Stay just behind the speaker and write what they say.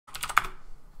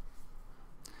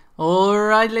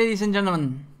Alright, ladies and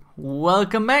gentlemen,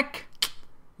 welcome back.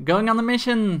 Going on the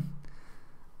mission.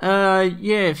 Yeah,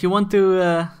 if you want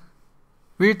to...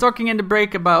 we were talking in the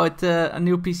break about a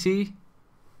new PC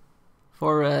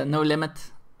for No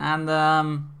Limit. And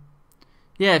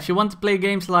yeah, if you want to play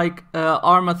games like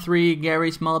Arma 3,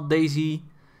 Garry's Mod, DayZ,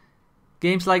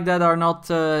 games like that are not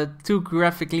too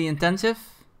graphically intensive.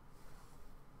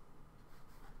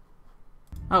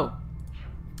 Oh,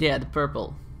 yeah, the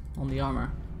purple on the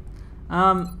armor.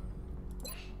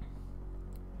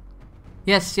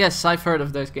 Yes, I've heard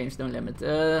of those games, No Limit.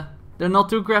 They're not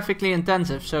too graphically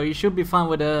intensive, so you should be fine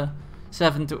with a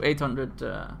 700 to 800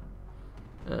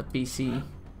 PC.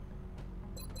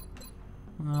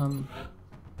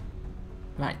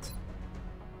 Right.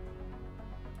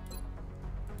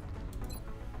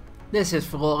 This is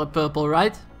for purple,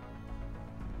 right?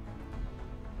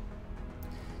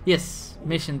 Yes,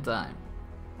 mission time.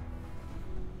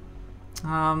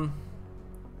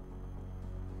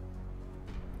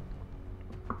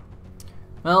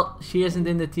 Well, she isn't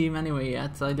in the team anyway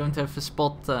yet. I don't have a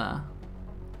spot for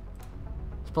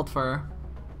her.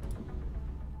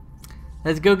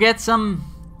 Let's go get some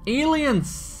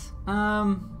aliens.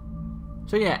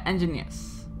 So yeah,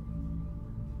 engineers.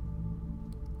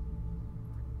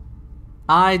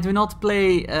 I do not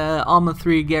play Arma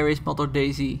 3, Garry's Mod or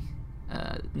DayZ.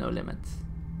 No Limit.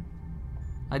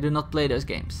 I do not play those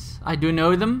games. I do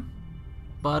know them,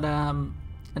 but I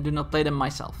do not play them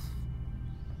myself.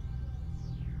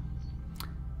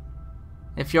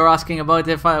 If you're asking about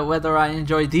whether I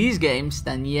enjoy these games,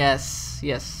 then yes,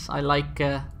 I like.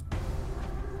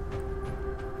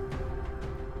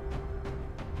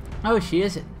 Oh, she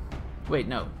isn't. Wait,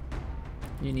 no.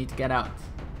 You need to get out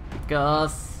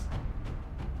because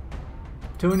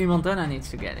Tony Montana needs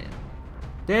to get in.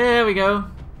 There we go.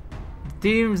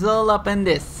 Team's all up in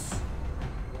this.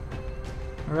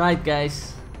 Alright,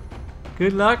 guys.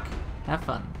 Good luck. Have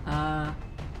fun.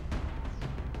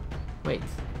 Wait.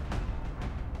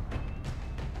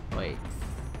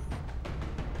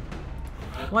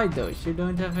 Why those? You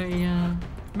don't have a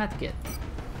med kit.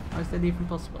 How is that even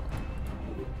possible?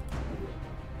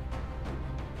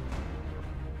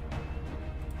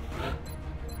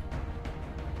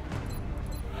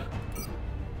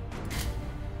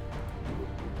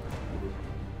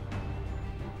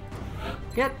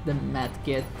 Get the med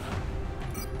kit.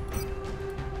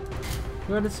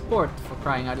 You're the sport, for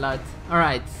crying out loud.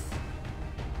 Alright.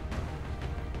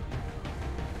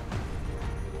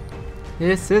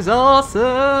 This is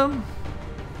awesome!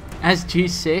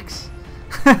 SG6.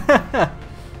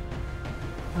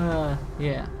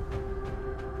 Yeah.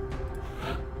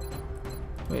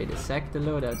 Wait a sec, the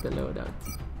loadout.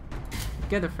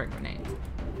 Get a frag grenade.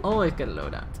 Always get a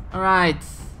loadout. Alright.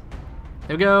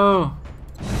 There we go.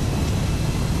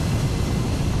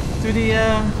 To the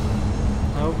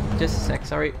oh, just a sec,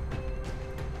 sorry.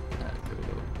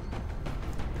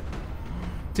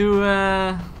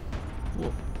 To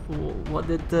what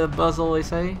did Buzz always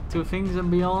say? 2 things and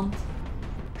beyond?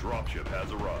 Dropship has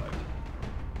arrived.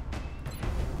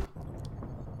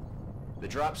 The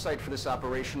drop site for this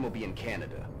operation will be in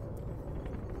Canada.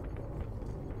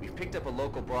 We've picked up a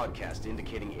local broadcast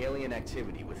indicating alien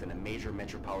activity within a major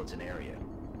metropolitan area.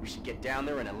 We should get down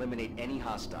there and eliminate any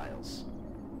hostiles.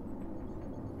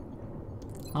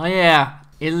 Oh yeah,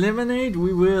 eliminate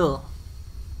we will.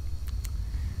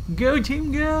 Go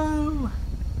team, go!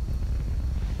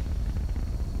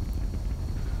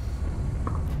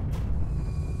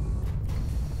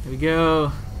 Here we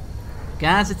go.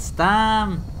 Guys, it's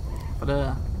time for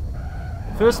the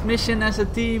first mission as a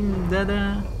team that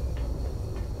oh,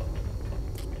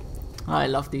 I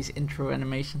love these intro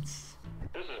animations.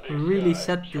 Really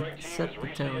set the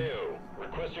tone.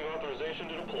 Requesting authorization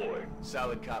to deploy.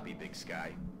 Solid copy, Big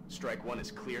Sky. Strike 1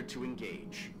 is clear to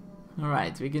engage.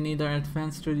 Alright, we can either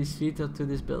advance through the street or to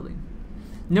this building.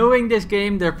 Knowing this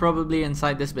game, they're probably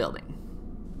inside this building.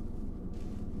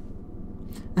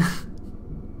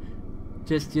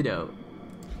 Just, you know,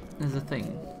 as a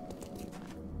thing.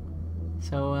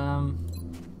 So,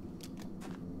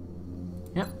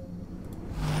 yep.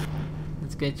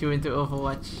 Let's get you into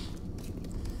Overwatch.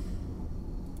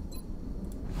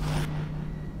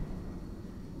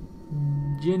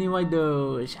 Jenny White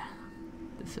Doge.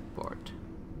 The support.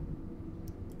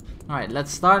 Alright,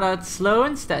 let's start out slow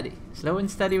and steady. Slow and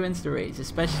steady wins the race,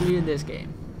 especially in this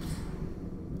game.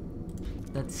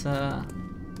 Let's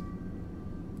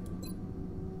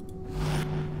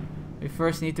we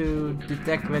first need to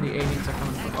detect where the aliens are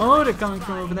coming from. Oh, they're coming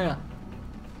from over there.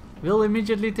 Will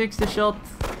immediately takes the shot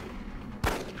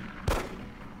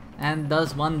and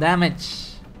does 1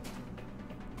 damage.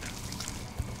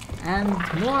 And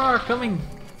more are coming.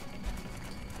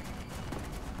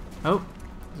 Oh,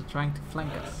 they're trying to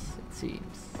flank us, it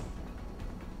seems.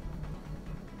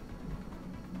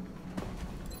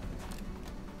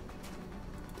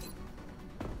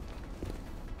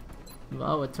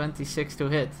 Wow, a 26 to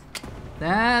hit.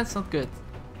 That's not good.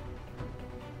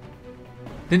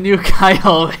 The new guy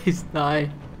always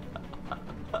die.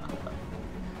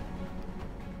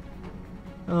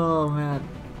 Oh man.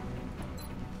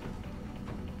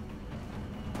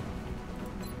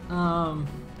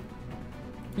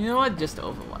 You know what? Just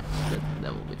Overwatch.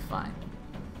 That will be fine.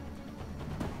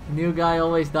 The new guy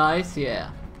always dies? Yeah.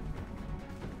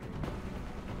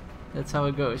 That's how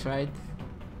it goes, right?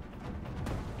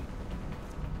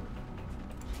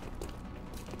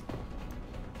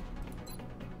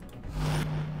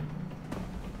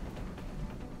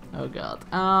 Oh god.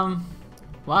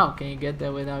 Wow, can you get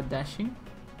there without dashing?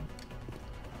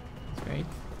 That's great.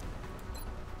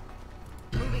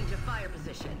 Moving to fire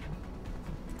position.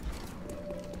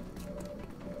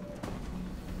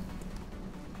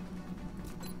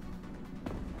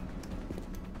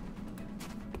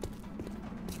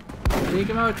 Take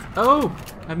him out. Oh!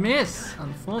 I miss!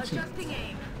 Unfortunate. Adjusting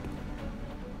aim.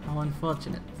 How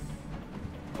unfortunate.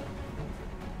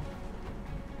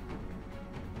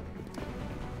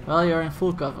 Well, you're in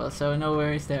full cover, so no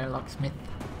worries there, Locksmith.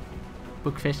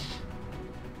 Bookfish.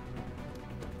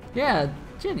 Yeah,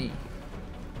 Jenny.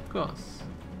 Of course.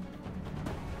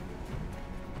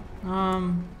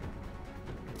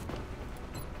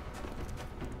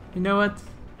 You know what?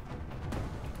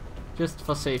 Just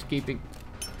for safekeeping.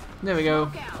 There we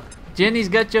go. Jenny's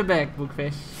got your back,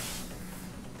 Bookfish.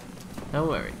 Don't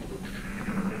worry.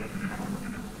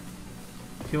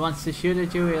 If he wants to shoot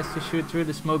at you, he has to shoot through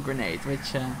the smoke grenade,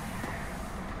 which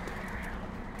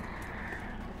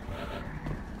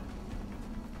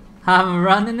I'm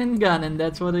running and gunning,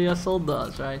 that's what the assault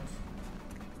does, right?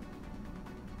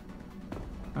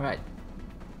 Alright.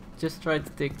 Just try to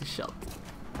take the shot.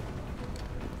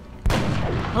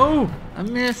 Oh! I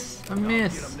miss! I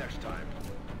miss!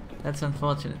 That's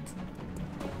unfortunate.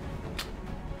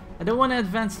 I don't want to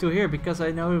advance to here because I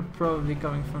know we're probably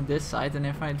coming from this side, and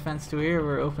if I advance to here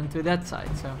we're open to that side,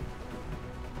 so...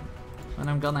 And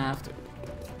I'm gonna have to.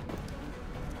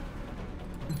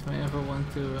 If I ever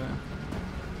want to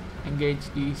engage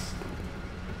these.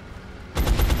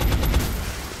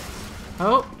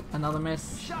 Oh! Another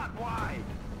miss. Shot wide.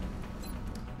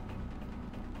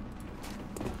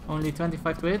 Only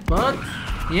 25 to hit, but...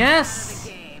 Yes!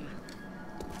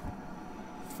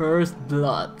 First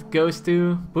blood goes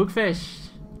to Bookfish,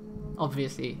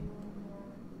 obviously,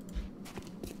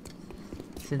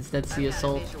 since that's the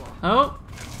assault. Oh,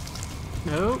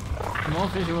 no, more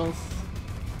visuals.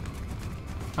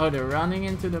 Oh, they're running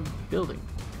into the building.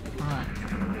 Alright.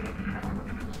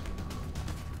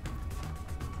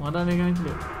 What are they going to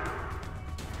do?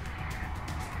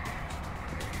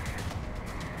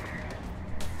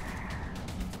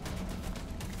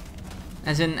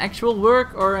 As in actual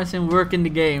work or as in work in the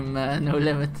game? No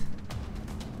limit.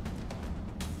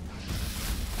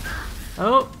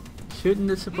 Oh, shooting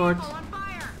the support.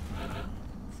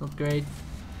 It's not great.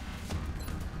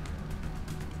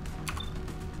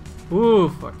 Ooh,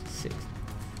 46.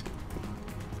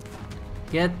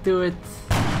 Get to it.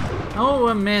 Oh,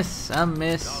 a miss. A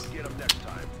miss.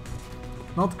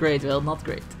 Not great, Will. Not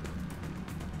great.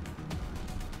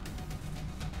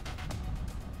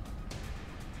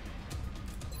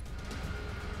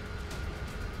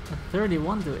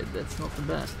 31 to it, that's not the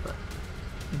best, but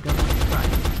I'm gonna try.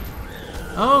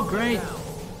 Oh, great!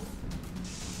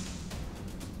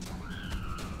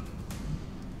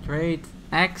 Great,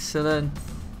 excellent.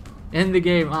 In the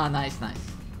game, ah, nice, nice.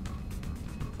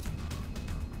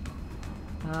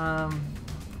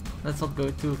 Let's not go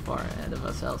too far ahead of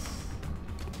ourselves.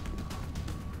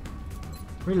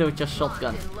 Reload your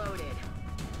shotgun.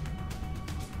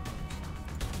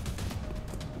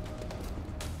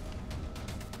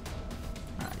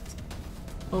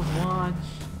 Overwatch.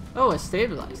 Oh, it's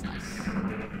stabilized. Nice.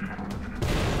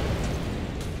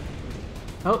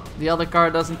 Oh, the other car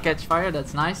doesn't catch fire.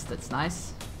 That's nice. That's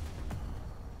nice.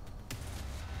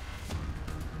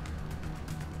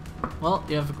 Well,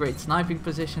 you have a great sniping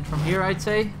position from here, I'd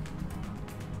say.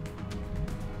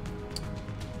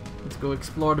 Let's go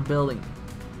explore the building.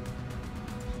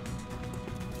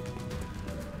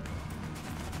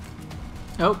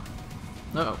 Oh.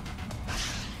 No.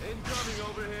 Incoming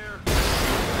over here.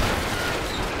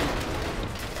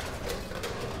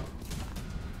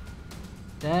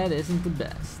 That isn't the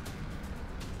best.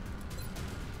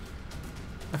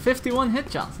 A 51 hit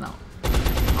chance now.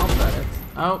 I'll bet it.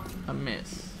 Oh, a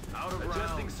miss. Out of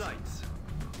adjusting sights.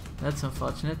 That's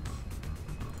unfortunate.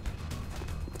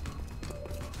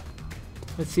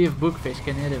 Let's see if Bookfish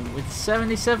can hit him with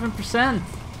 77%.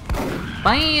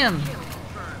 Bam!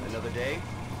 Another day,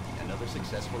 another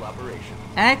successful operation.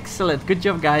 Excellent. Good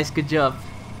job, guys. Good job.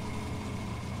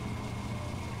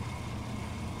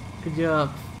 Good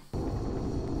job.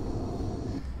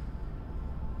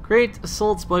 Great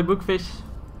assaults by Bookfish.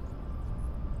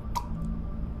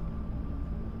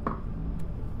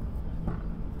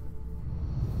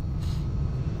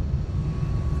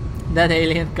 That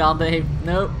alien can't aim.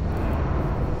 Nope.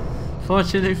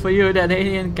 Fortunately for you, that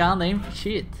alien can't aim for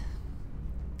shit.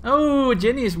 Oh,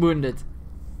 Jenny is wounded.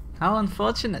 How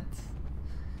unfortunate.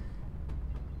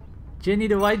 Jenny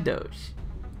the White Doge.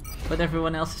 But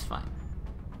everyone else is fine.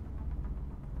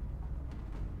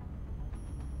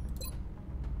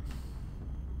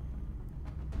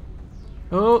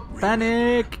 Oh,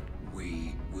 panic!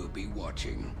 We will be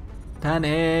watching.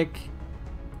 Panic!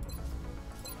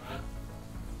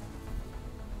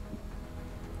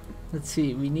 Let's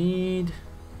see, we need...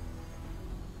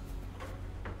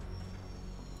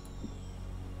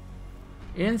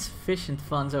 insufficient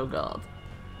funds, oh god.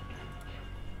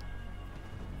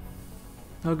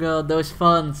 Oh god, those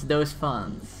funds, those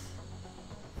funds.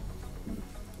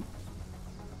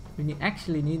 We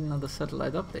actually need another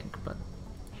satellite uplink, but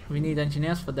we need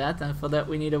engineers for that, and for that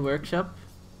we need a workshop.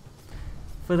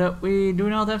 For that we do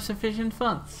not have sufficient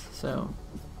funds, so...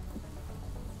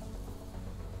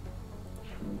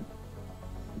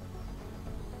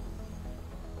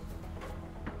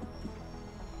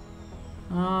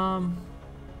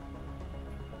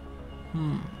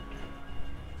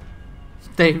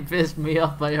 They pissed me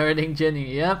off by hurting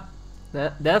Jenny. Yep,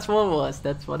 that's what it was.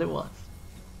 That's what it was.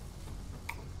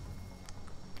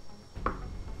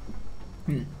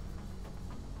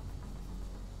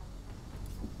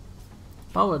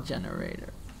 Power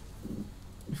generator.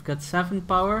 We've got 7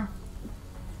 power,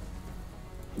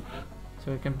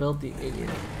 so we can build the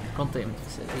alien containment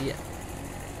facility. Yeah.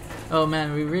 Oh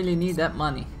man, we really need that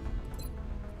money.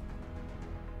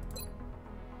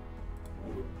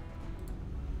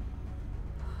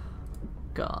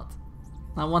 God,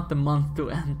 I want the month to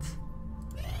end.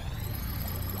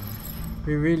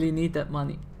 We really need that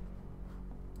money.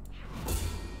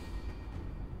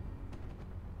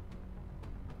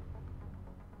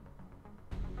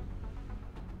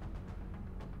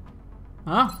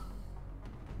 Huh?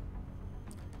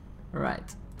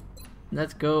 Right.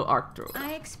 Let's go Arctro.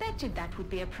 I expected that would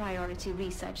be a priority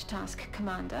research task,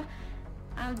 Commander.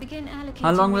 I'll begin allocating.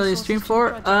 How long will you resources stream to the for?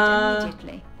 project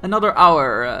immediately. Another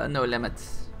hour, no limit.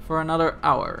 For another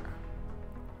hour.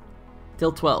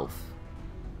 Till 12.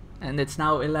 And it's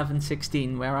now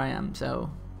 11:16 where I am,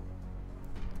 so...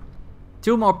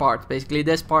 2 more parts, basically.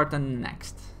 This part and the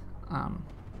next.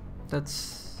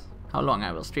 That's how long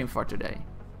I will stream for today.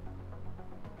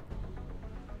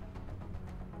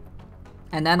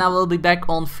 And then I will be back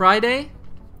on Friday.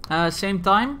 Same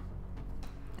time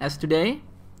as today.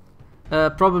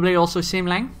 Probably also same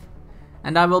length.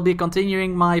 And I will be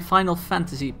continuing my Final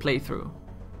Fantasy playthrough.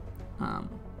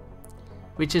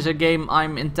 Which is a game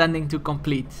I'm intending to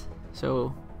complete.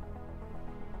 So,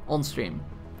 on stream.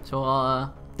 So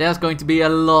there's going to be a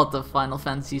lot of Final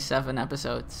Fantasy 7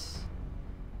 episodes.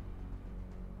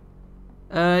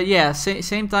 Yeah,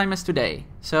 same time as today.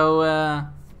 So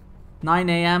 9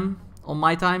 AM on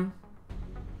my time.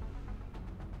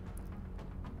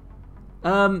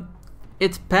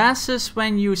 It passes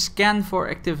when you scan for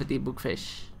activity,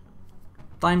 Bookfish.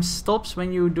 Time stops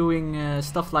when you're doing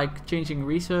stuff like changing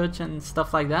research and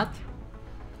stuff like that.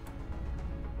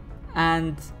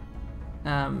 And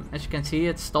as you can see,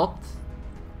 it stopped.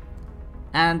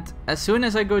 And as soon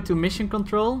as I go to mission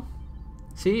control,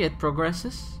 see, it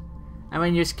progresses. And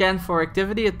when you scan for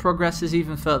activity, it progresses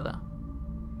even further.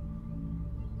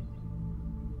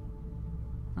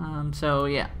 So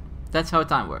yeah, that's how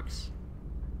time works.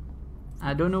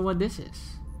 I don't know what this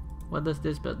is. What does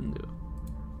this button do?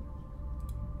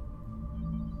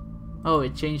 Oh,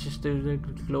 it changes to the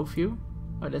glow view.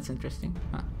 Oh, that's interesting.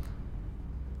 Huh.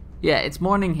 Yeah, it's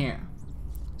morning here.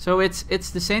 So it's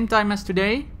the same time as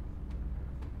today.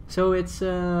 So it's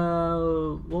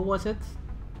what was it?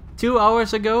 2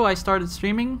 hours ago I started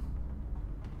streaming.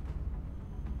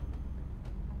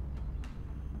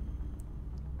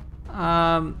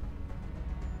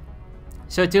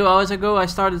 So 2 hours ago I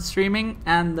started streaming,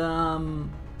 and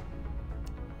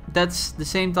that's the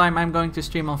same time I'm going to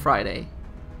stream on Friday.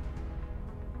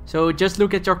 So just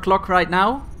look at your clock right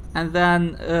now, and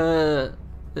then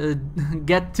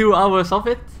get 2 hours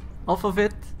off of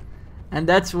it, and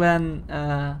that's when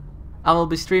I will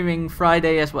be streaming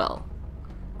Friday as well.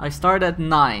 I start at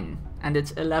 9, and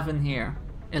it's 11 here,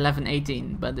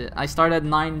 11:18. But I started at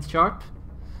 9 sharp.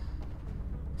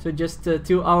 So just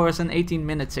 2 hours and 18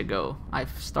 minutes ago,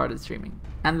 I've started streaming,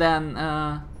 and then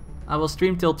I will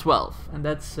stream till 12, and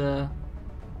that's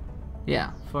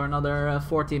yeah, for another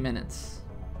 40 minutes.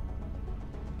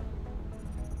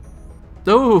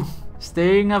 Oh,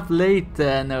 staying up late,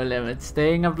 No Limit,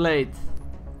 staying up late.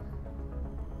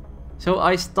 So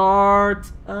I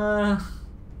start,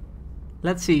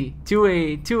 let's see, 2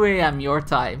 a.m. your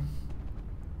time.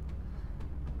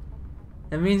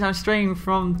 That means I'm streaming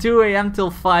from 2 a.m.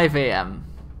 till 5 a.m.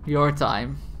 your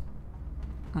time.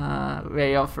 Where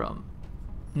you're from,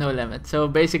 No Limit. So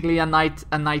basically a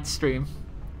night stream.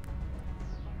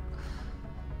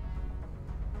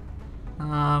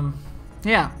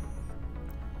 Yeah.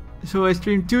 So I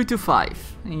stream 2 to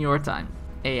 5 in your time,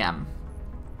 a.m.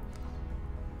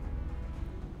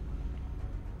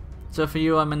 So for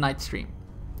you, I'm a night stream.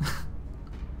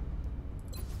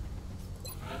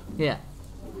 Yeah.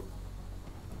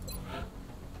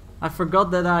 I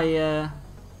forgot that that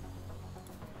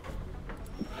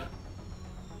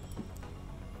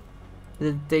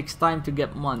it takes time to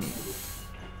get money.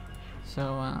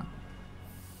 So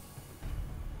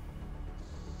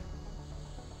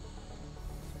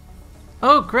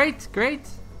oh, great, great.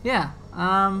 Yeah.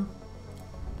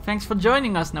 Thanks for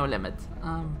joining us, No Limit.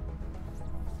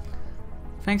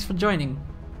 Thanks for joining.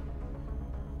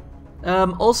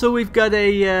 Also, we've got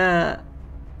a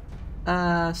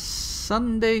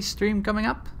Sunday stream coming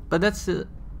up, but that's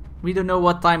we don't know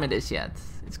what time it is yet.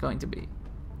 It's going to be.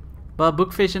 But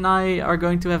Bookfish and I are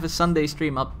going to have a Sunday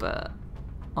stream up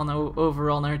over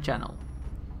on our channel.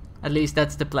 At least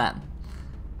that's the plan.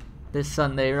 This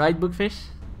Sunday, right, Bookfish?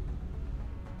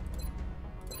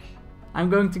 I'm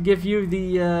going to give you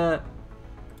the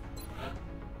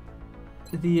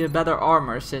better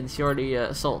armor since you're the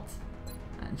assault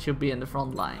and should be in the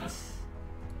front lines.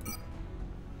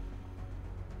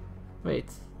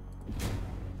 Wait.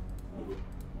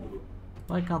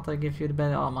 Why can't I give you the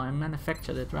better armor? I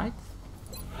manufactured it, right?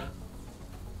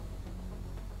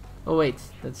 Oh wait,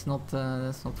 that's not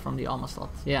from the armor slot.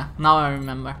 Yeah, now I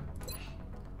remember.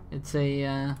 It's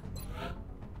a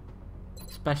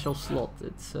special slot.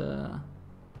 It's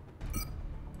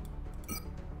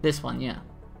this one, yeah.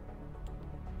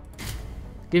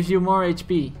 Gives you more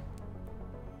HP.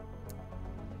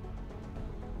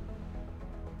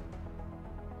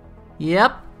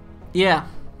 Yep. Yeah.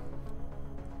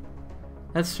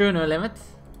 That's true, No Limit.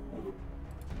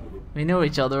 We know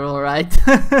each other, alright.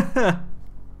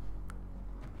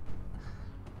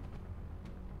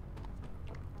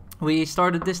 We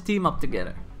started this team up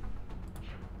together.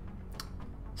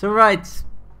 So right,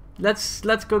 let's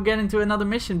go get into another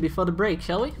mission before the break,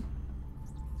 shall we?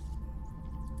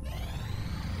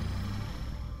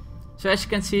 So as you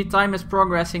can see, time is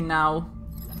progressing now.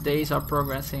 Days are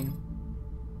progressing.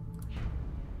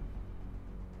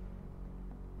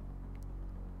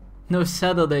 No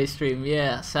Saturday stream.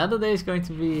 Yeah, Saturday is going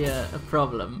to be a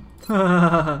problem.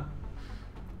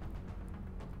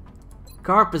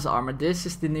 Carpus armor. This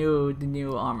is the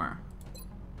new armor.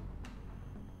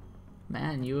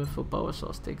 Man, UFO power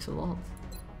source takes a lot.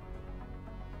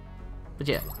 But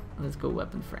yeah, let's go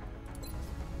weapon frame.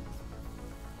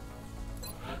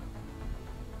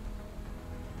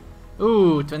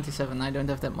 Ooh, 27. I don't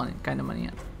have that kind of money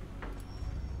yet.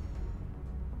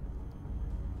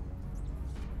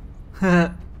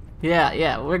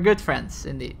 Yeah, we're good friends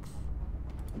indeed.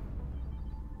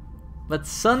 But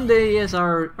Sunday is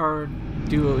our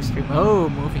duo stream. Oh,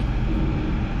 movie.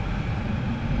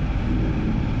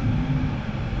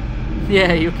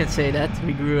 Yeah, you can say that.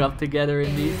 We grew up together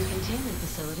indeed. Containment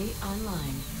facility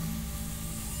online.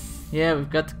 Yeah, we've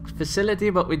got the facility,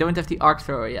 but we don't have the arc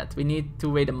thrower yet. We need to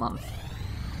wait a month.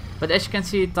 But as you can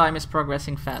see, time is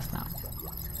progressing fast now.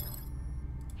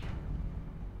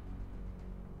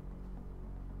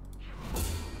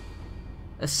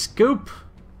 A scoop.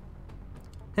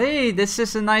 Hey, this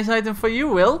is a nice item for you,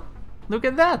 Will. Look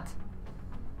at that.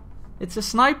 It's a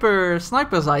sniper's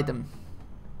item.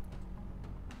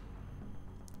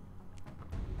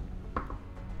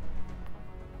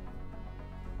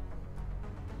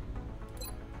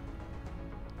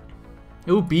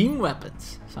 Ooh, beam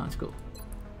weapons. Sounds cool.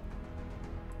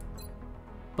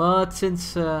 But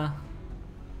since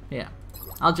yeah,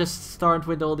 I'll just start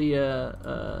with all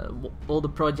the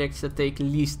projects that take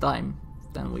least time.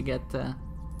 Then we get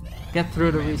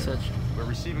through the research. We're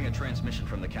receiving a transmission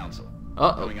from the council.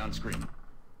 Going on screen.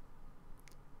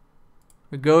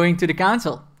 We're going to the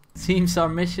council. Seems our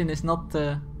mission is not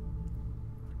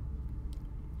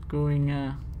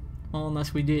going on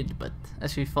as we did, but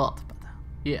as we thought. But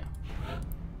yeah,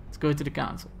 go to the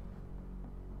council.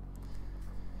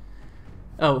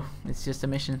 Oh, it's just a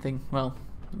mission thing. Well,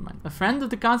 never mind. A friend of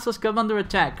the council has come under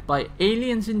attack by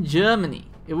aliens in Germany.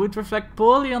 It would reflect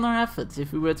poorly on our efforts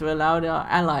if we were to allow our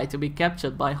ally to be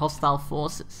captured by hostile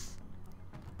forces.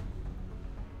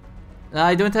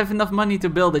 I don't have enough money to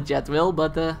build it yet, Will,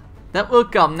 but that will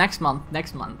come next month.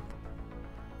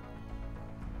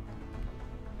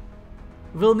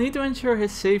 We'll need to ensure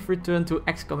his safe return to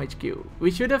XCOM HQ.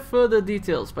 We should have further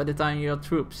details by the time your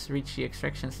troops reach the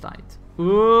extraction site.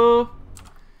 Ooh.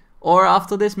 Or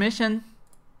after this mission.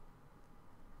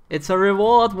 It's a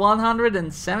reward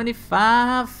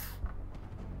 175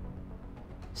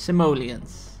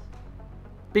 simoleons.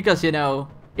 Because, you know,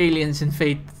 aliens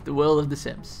invade the world of The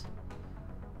Sims.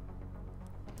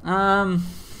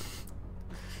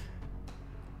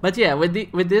 But yeah,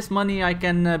 with this money I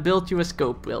can build you a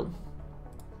scope, Will.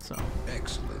 So.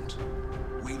 Excellent.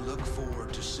 We look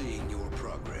forward to seeing your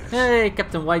progress. Hey,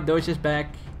 Captain White Doge is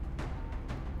back.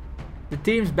 The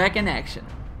team's back in action.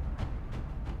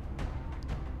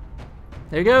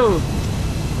 There you go.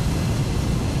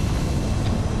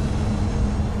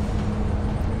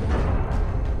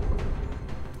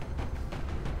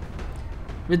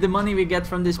 With the money we get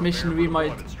from this mission, we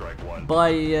might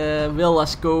buy Will a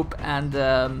scope and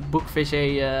Bookfish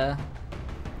a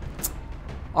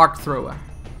arc thrower.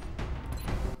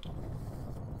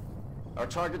 Our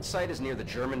target site is near the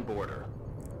German border.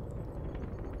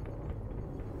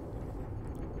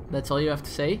 That's all you have to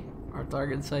say? Our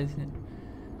target site.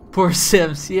 Poor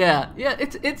Sims, yeah. Yeah,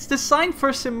 it's designed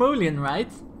for Simoleon, right?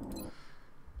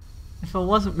 If I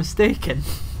wasn't mistaken.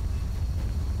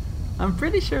 I'm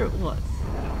pretty sure it was.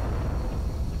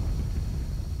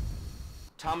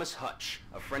 Thomas Hutch,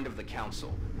 a friend of the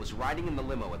council, was riding in the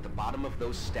limo at the bottom of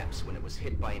those steps when it was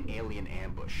hit by an alien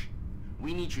ambush.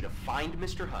 We need you to find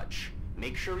Mr. Hutch,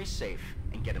 make sure he's safe,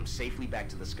 and get him safely back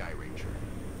to the Sky Ranger.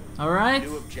 Alright.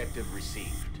 New objective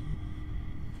received.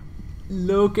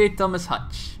 Locate Thomas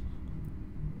Hutch.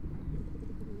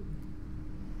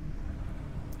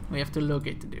 We have to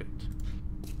locate the dude.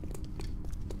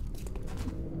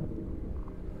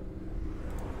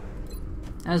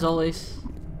 As always,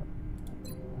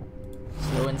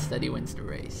 slow and steady wins the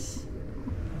race.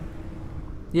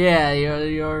 Yeah,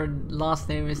 your last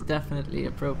name is definitely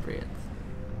appropriate.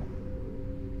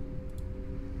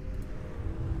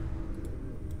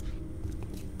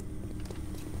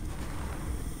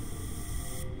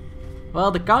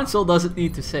 Well, the council doesn't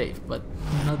need to save, but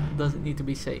doesn't need to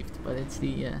be saved. But it's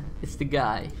the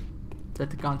guy that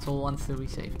the council wants to be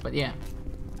saved. But yeah,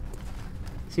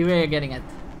 see where you're getting at.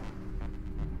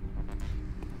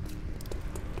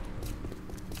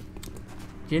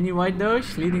 Jenny White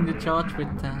Doge leading the charge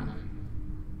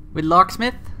with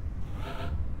Locksmith.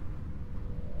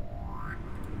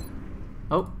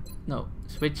 Oh no!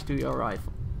 Switch to your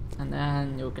rifle, and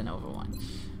then you can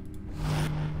overwatch.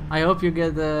 I hope you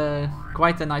get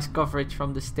quite a nice coverage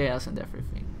from the stairs and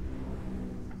everything.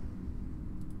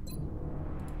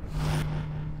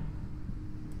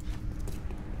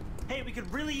 Hey, we could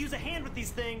really use a hand with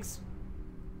these things.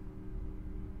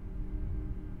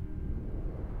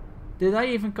 Did I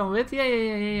even come with?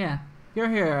 Yeah. You're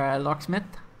here, Locksmith.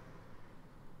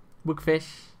 Bookfish.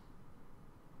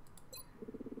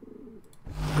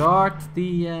 Guard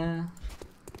the...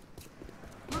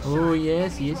 Oh,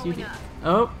 yes, you did.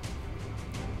 Oh.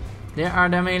 There are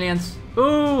them aliens.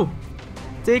 Ooh!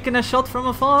 Taking a shot from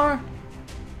afar.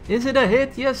 Is it a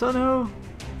hit? Yes or no?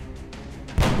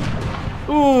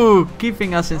 Ooh!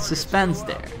 Keeping us in suspense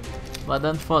there. But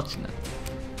unfortunate.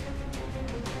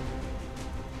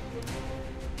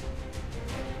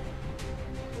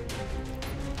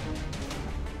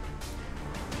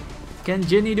 Can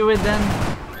Ginny do it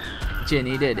then?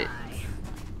 Ginny did it.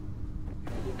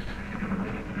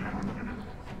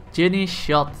 Ginny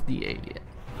shot the alien.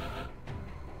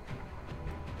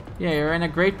 Yeah, you're in a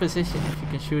great position if you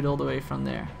can shoot all the way from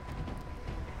there.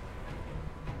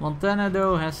 Montana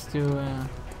though has to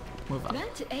move up.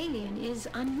 That alien is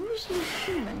unusually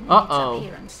human in its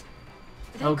appearance.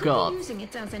 They Oh could god. be using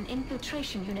it as an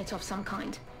infiltration unit of some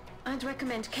kind. I'd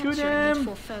recommend Shoot capturing it him.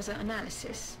 for further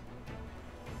analysis.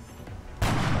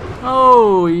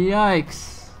 Oh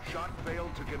yikes. Shot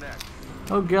failed to connect.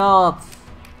 Oh god.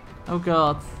 Oh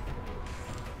god.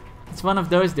 It's one of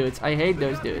those dudes. I hate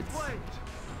those dudes.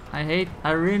 I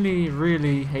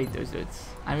really hate those dudes.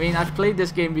 I mean, I've played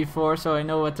this game before, so I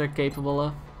know what they're capable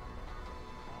of.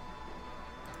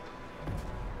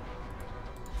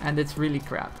 And it's really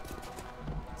crap.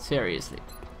 Seriously.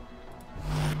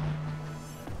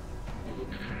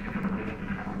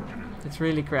 It's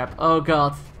really crap. Oh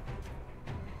god.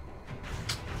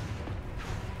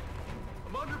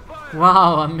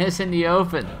 Wow, a miss in the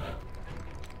open.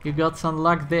 You got some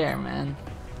luck there, man.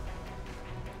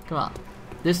 Come on,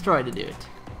 destroy the dude.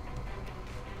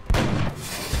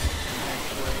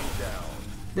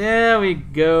 There we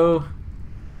go.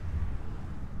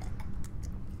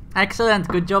 Excellent,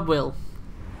 good job, Will.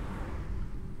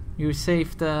 You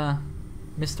saved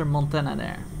Mr. Montana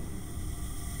there.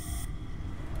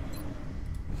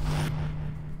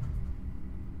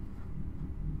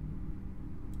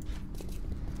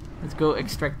 Let's go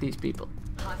extract these people.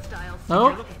 Hostiles. Oh.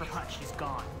 We're looking for Hutch. He's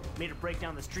gone. Made a break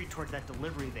down the street towards that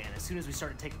delivery van as soon as we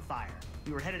started taking fire.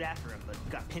 We were headed after him, but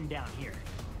got pinned down here.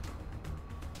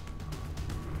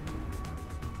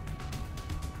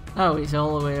 Oh, he's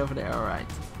all the way over there, alright.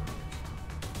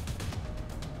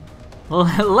 Well,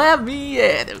 let me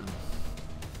at him.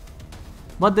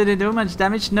 What did they do? Much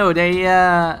damage? No, they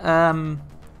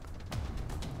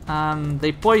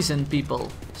poison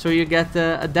people. So you get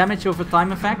a damage over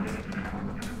time effect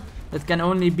that can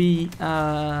only be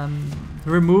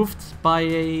removed by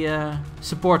a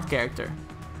support character.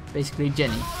 Basically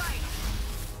Jenny.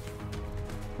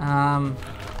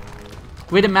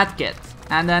 With a medkit.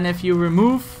 And then if you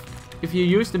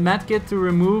use the medkit to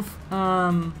remove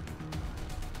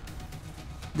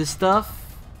the stuff,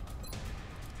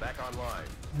 Back online.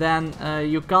 then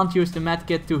you can't use the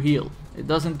medkit to heal. It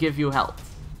doesn't give you health.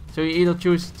 So you either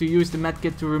choose to use the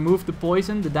medkit to remove the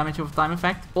poison, the damage over time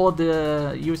effect, or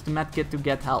use the medkit to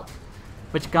get health.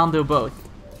 But you can't do both.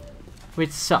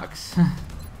 Which sucks,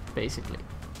 basically.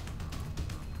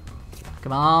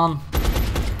 Come on.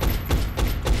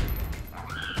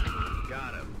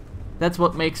 Got him. That's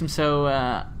what makes him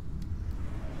so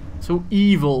so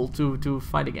evil to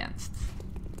fight against.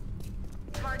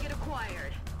 Target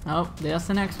acquired. Oh, there's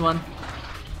the next one.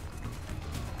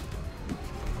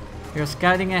 You're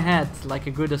scouting ahead like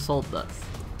a good assault does.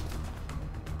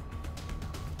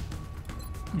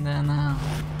 And then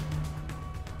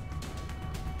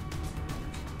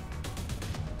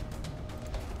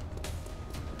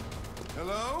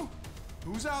Hello?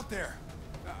 Who's out there?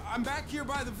 I'm back here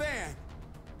by the van.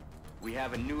 We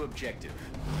have a new objective.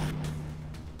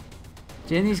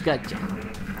 Jenny's got you.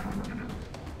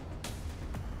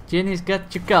 Jenny's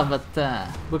got you covered,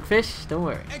 Bookfish, don't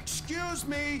worry. Excuse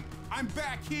me! I'm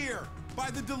back here by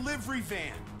the delivery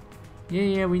van.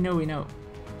 Yeah, we know.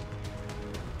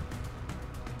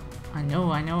 I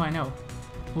know.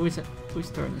 Who is it? Whose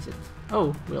turn is it?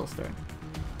 Oh, Will's turn.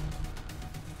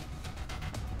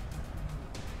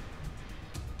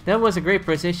 That was a great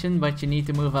precision, but you need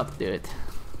to move up to it.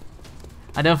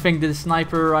 I don't think the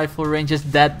sniper rifle range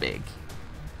is that big.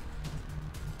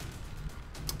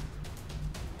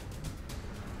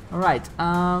 Alright,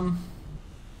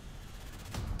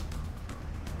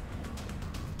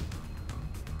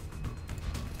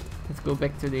 let's go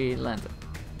back to the lantern.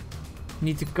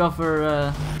 Need to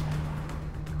cover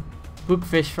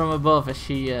Bookfish from above as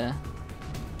she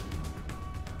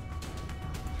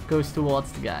goes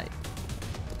towards the guy.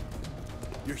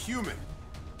 You're human.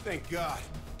 Thank God.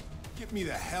 Get me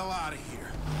the hell out of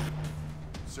here.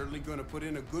 Certainly gonna put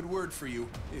in a good word for you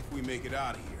if we make it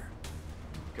out of here.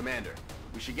 Commander,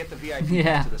 we should get the VIP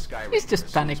Yeah, to the Sky he's Ranger just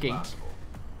as soon as panicking. possible.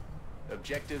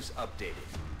 Objectives updated.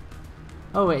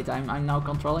 Oh wait, I'm now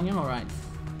controlling him, alright.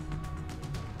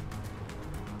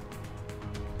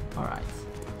 Alright.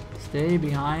 Stay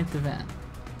behind the van.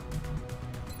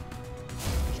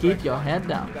 Keep your head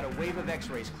down. We've got a wave of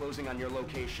X-rays closing on your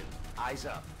location. Eyes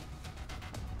up.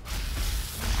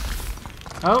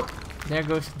 Oh, there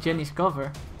goes Jenny's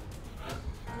cover.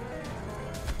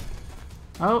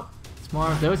 Oh, it's more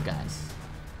of those guys.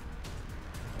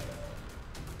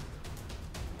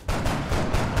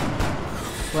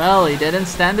 Well, he didn't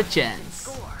stand a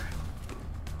chance.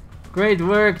 Great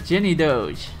work, Jenny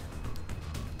Doge.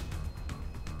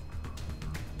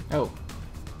 Oh,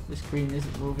 the screen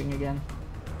isn't moving again.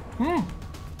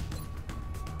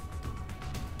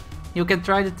 You can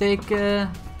try to take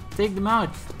them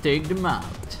out. Take them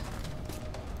out.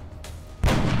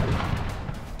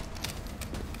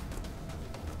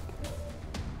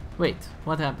 Wait,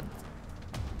 what happened?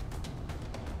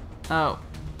 Oh.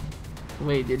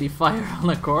 Wait, did he fire on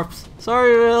a corpse?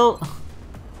 Sorry, Will.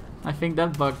 I think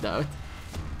that bugged out.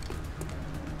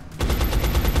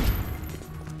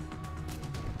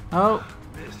 Oh.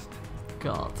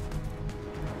 God.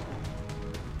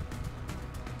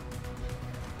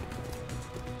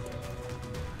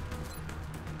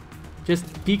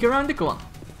 Just peek around the corner.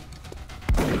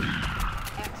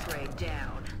 X-ray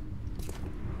down.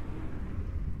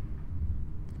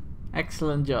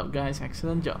 Excellent job, guys.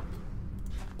 Excellent job.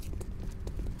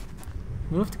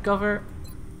 Move to cover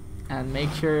and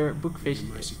make sure Bookfish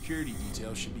My security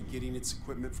detail should be getting its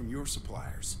equipment from your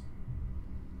suppliers.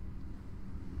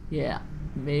 Yeah,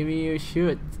 maybe you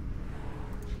should.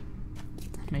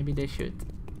 Maybe they should.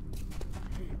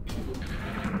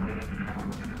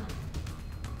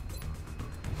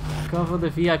 Cover the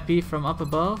VIP from up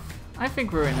above. I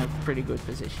think we're in a pretty good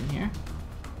position here.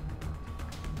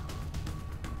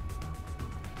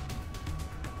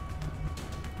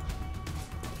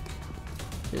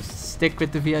 Just stick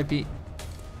with the VIP.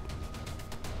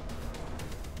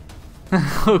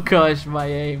 Oh gosh, my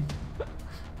aim.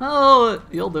 Oh,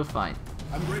 you'll do fine.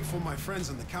 I'm grateful my friends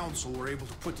on the council were able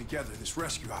to put together this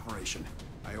rescue operation.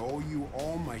 I owe you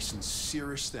all my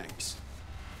sincerest thanks.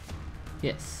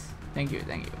 Yes, thank you,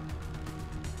 thank you.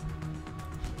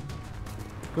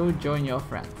 Go join your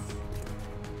friends.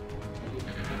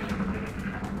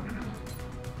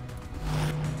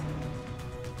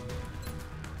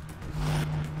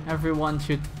 Everyone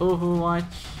should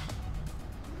Overwatch.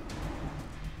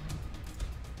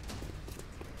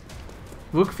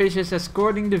 Bookfish is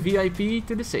escorting the VIP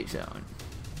to the safe zone.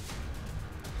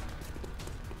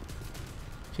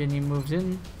 Ginny moves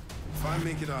in. If I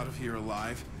make it out of here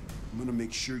alive, I'm gonna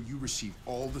make sure you receive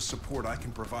all the support I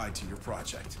can provide to your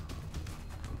project.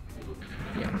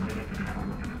 Yeah.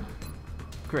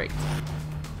 Great.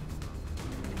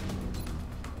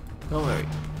 Don't worry.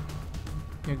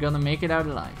 You're gonna make it out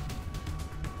alive.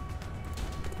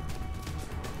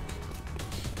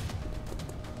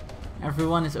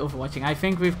 Everyone is overwatching. I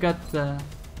think we've got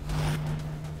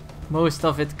most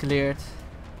of it cleared.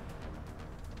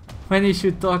 When you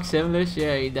should talk Simlish,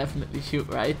 yeah, you definitely should,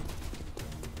 right?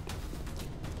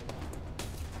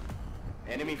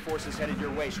 Enemy forces headed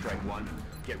your way, Strike One.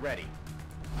 Get ready.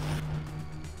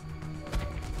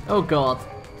 Oh god.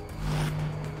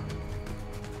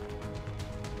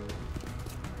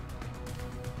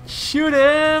 Shoot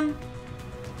him!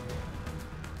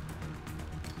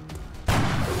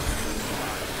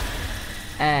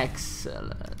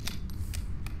 Excellent.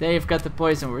 They've got the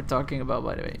poison we're talking about,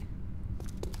 by the way.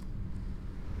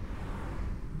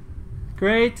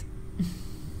 Great.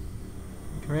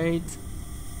 Great.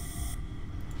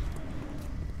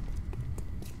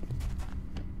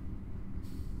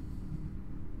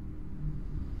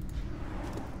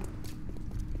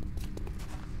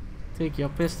 Take your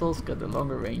pistols, got the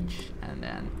longer range, and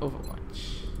then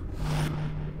Overwatch.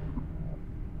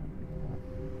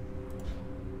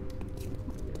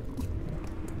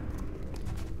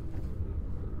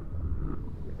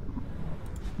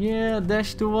 Yeah,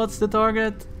 dash towards the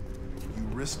target. You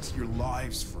risked your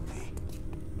lives for me.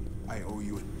 I owe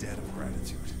you a debt of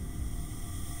gratitude.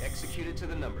 Executed to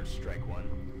the numbers, Strike One.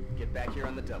 Get back here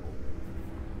on the double.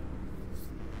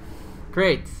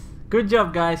 Great. Good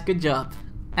job, guys. Good job.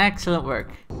 Excellent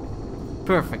work.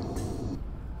 Perfect.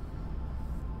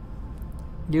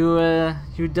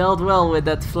 You dealt well with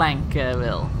that flank,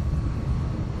 Will.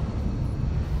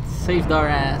 Saved our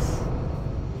ass.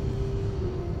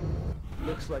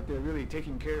 Looks like they're really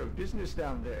taking care of business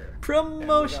down there.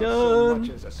 Promotion. And without so much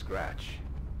as a scratch.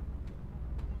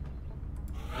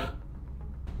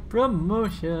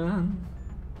 Promotion.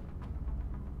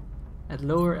 At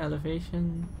lower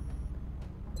elevation.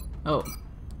 Oh.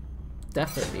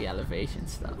 Definitely elevation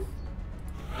stuff.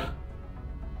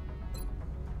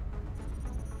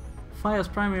 Fire's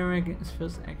primary against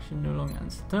first action no longer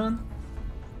ends the turn.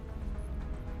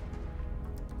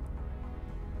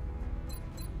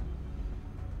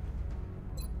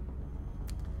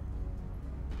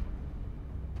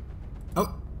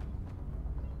 Oh.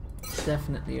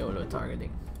 Definitely auto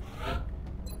targeting.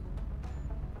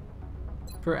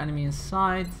 Per enemy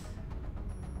inside.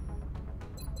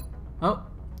 Oh.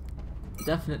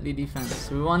 Definitely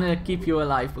defense. We want to keep you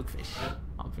alive, Bookfish.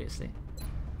 Obviously.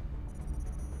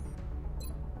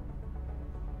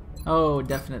 Oh,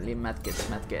 definitely medkits,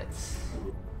 medkits.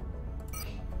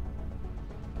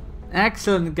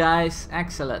 Excellent, guys.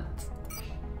 Excellent.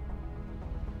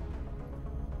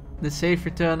 The safe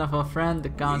return of our friend, the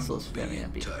council is very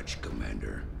happy. Touch,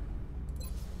 Commander.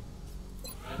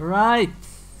 Right.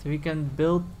 So we can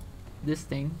build this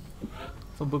thing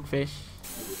for Bookfish.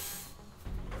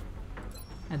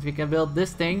 And we can build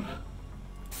this thing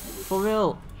for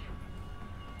Will.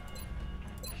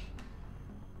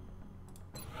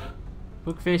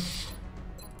 Bookfish,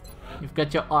 you've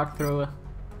got your arc thrower.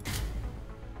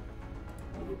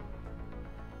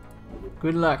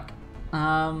 Good luck.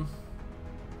 Let's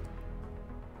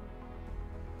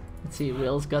see,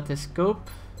 Will's got his scope.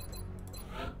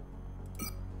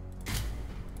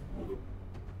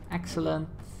 Excellent.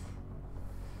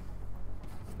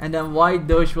 And then White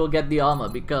Doge will get the armor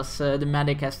because the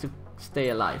medic has to stay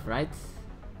alive, right?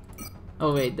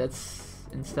 Oh wait, that's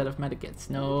instead of medikits.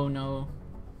 No, no.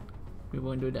 We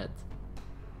won't do that.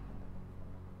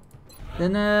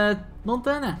 Then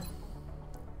Montana.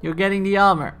 You're getting the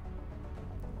armor.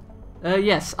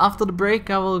 Yes, after the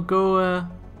break I will go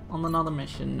on another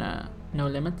mission. No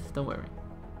limit, don't worry.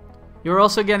 You're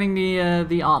also getting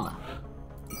the armor.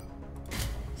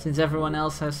 Since everyone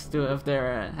else has to have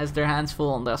their hands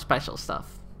full on their special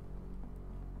stuff.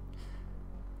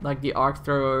 Like the arc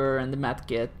thrower and the med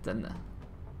kit and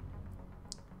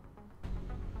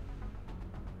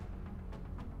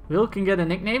Will can get a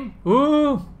nickname.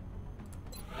 Ooh!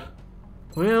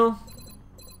 Will.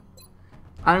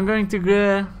 I'm going to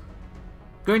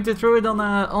throw it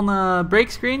on a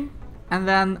break screen, and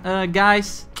then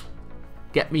guys,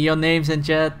 get me your names in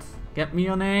chat. Get me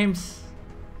your names.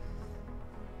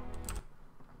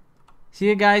 See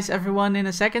you guys, everyone, in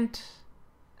a second.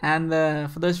 And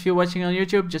for those of you watching on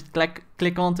YouTube, just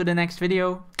click on to the next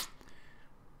video.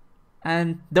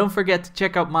 And don't forget to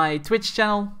check out my Twitch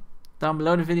channel. Down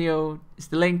below the video is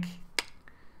the link.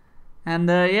 And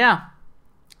yeah,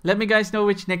 let me guys know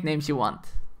which nicknames you want.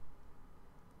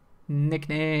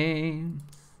 Nicknames.